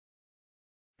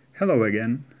Hello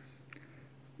again,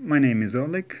 my name is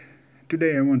Oleg.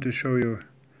 Today I want to show you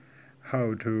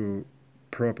how to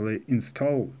properly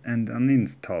install and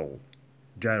uninstall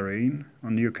GyroIN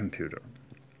on your computer.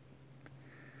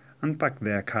 Unpack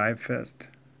the archive first.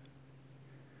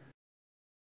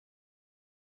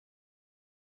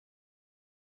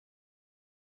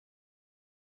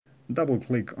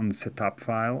 Double-click on Setup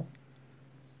file.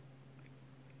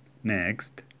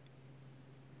 Next.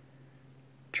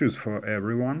 Choose for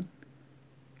everyone.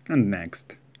 And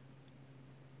next.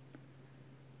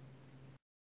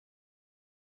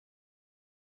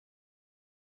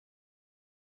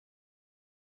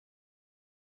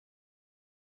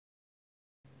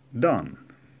 Done.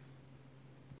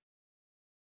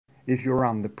 If you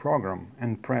run the program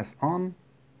and press on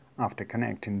after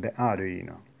connecting the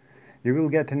Arduino, you will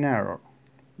get an error.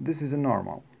 This is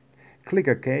normal. Click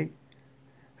OK,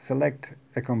 select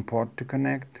a COM port to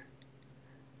connect,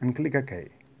 and click OK.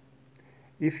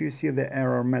 If you see the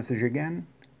error message again,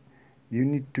 you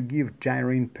need to give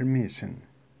GyroIN permission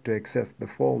to access the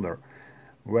folder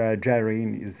where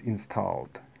GyroIN is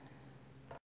installed.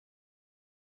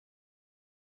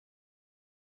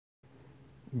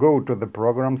 Go to the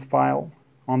Programs file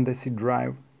on the C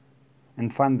drive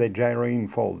and find the GyroIN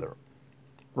folder.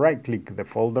 Right-click the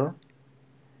folder,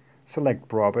 select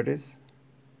Properties,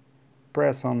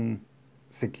 press on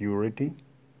Security,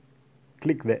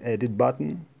 click the Edit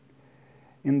button.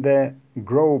 In the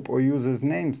Group or Users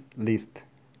Names list,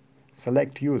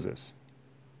 select Users,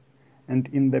 and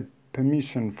in the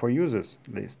Permission for Users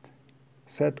list,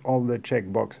 set all the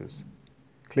checkboxes.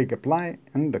 Click Apply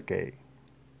and OK.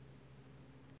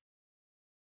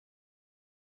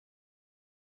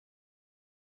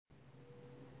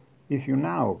 If you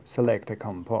now select a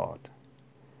COM port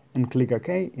and click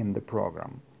OK in the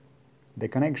program, the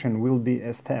connection will be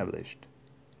established.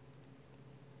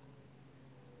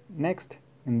 Next,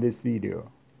 in this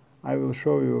video, I will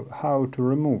show you how to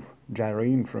remove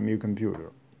GyroIN from your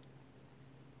computer.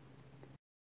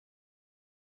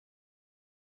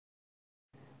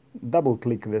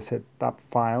 Double-click the Setup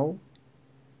file,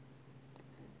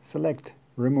 select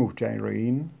Remove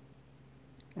GyroIN,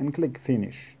 and click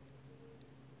Finish.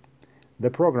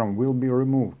 The program will be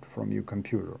removed from your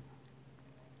computer.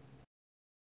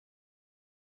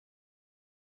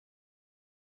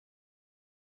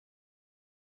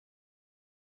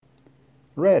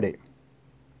 Ready!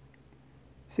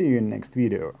 See you in next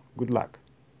video. Good luck!